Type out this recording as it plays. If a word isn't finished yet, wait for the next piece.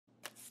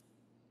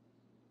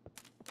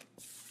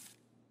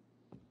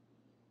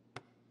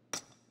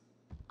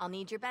I'll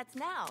need your bets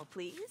now,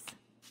 please.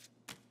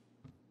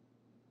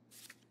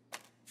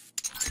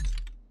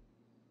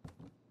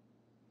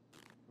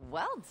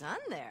 Well done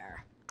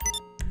there.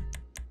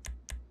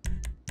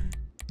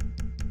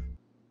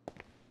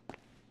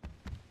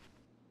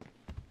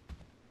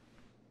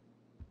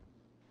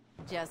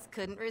 Just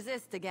couldn't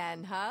resist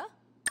again, huh?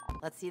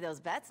 Let's see those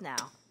bets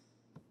now.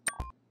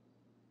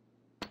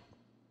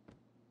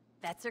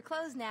 Bets are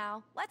closed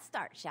now. Let's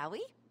start, shall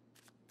we?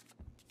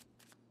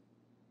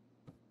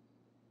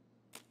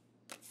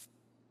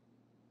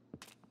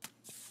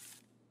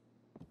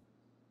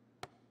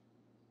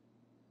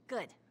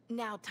 Good.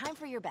 Now, time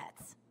for your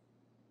bets.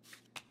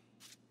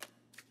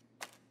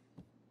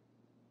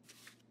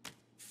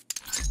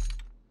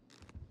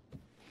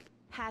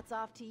 Hats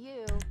off to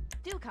you.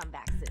 Do come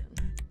back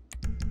soon.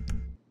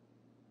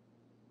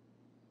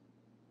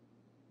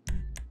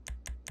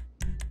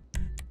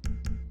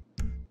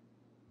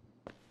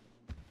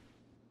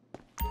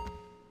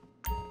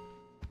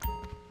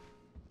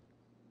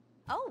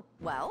 Oh,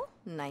 well,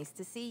 nice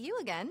to see you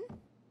again.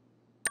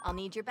 I'll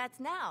need your bets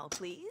now,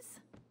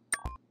 please.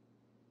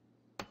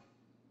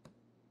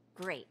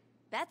 Great.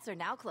 Bets are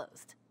now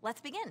closed.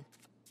 Let's begin.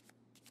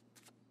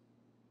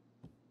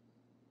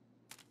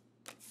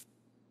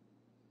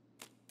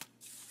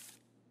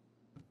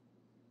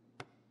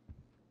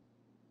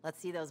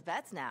 Let's see those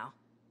bets now.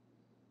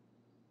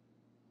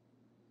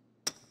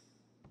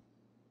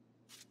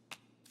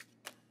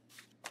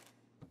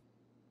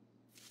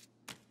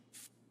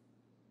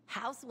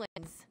 House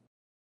wins.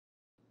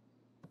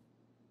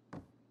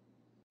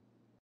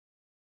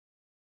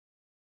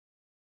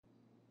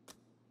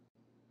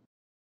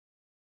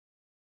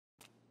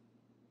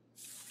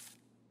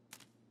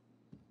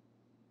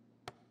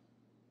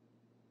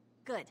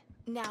 Good.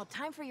 Now,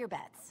 time for your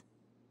bets.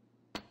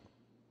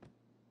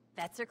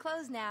 Bets are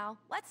closed now.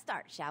 Let's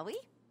start, shall we?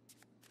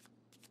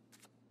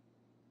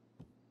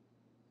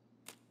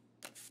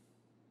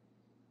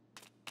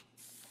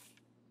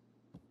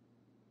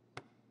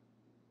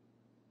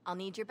 I'll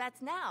need your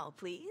bets now,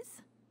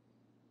 please.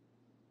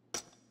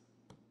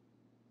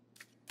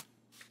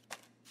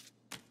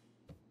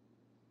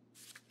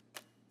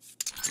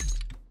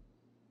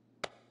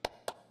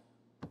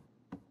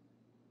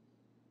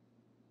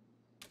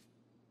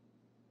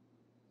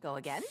 Go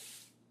again.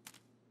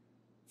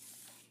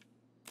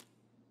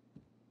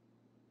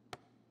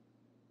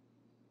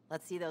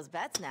 Let's see those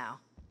bets now.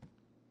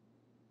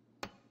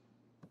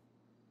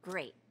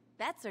 Great.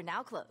 Bets are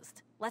now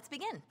closed. Let's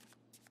begin.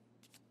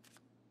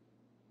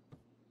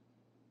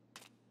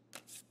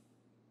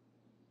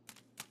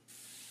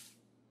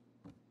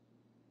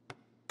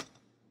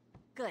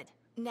 Good.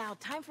 Now,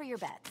 time for your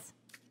bets.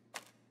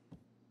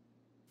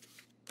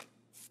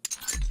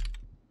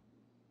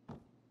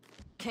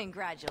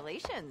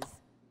 Congratulations.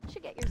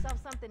 Should get yourself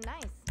something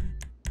nice.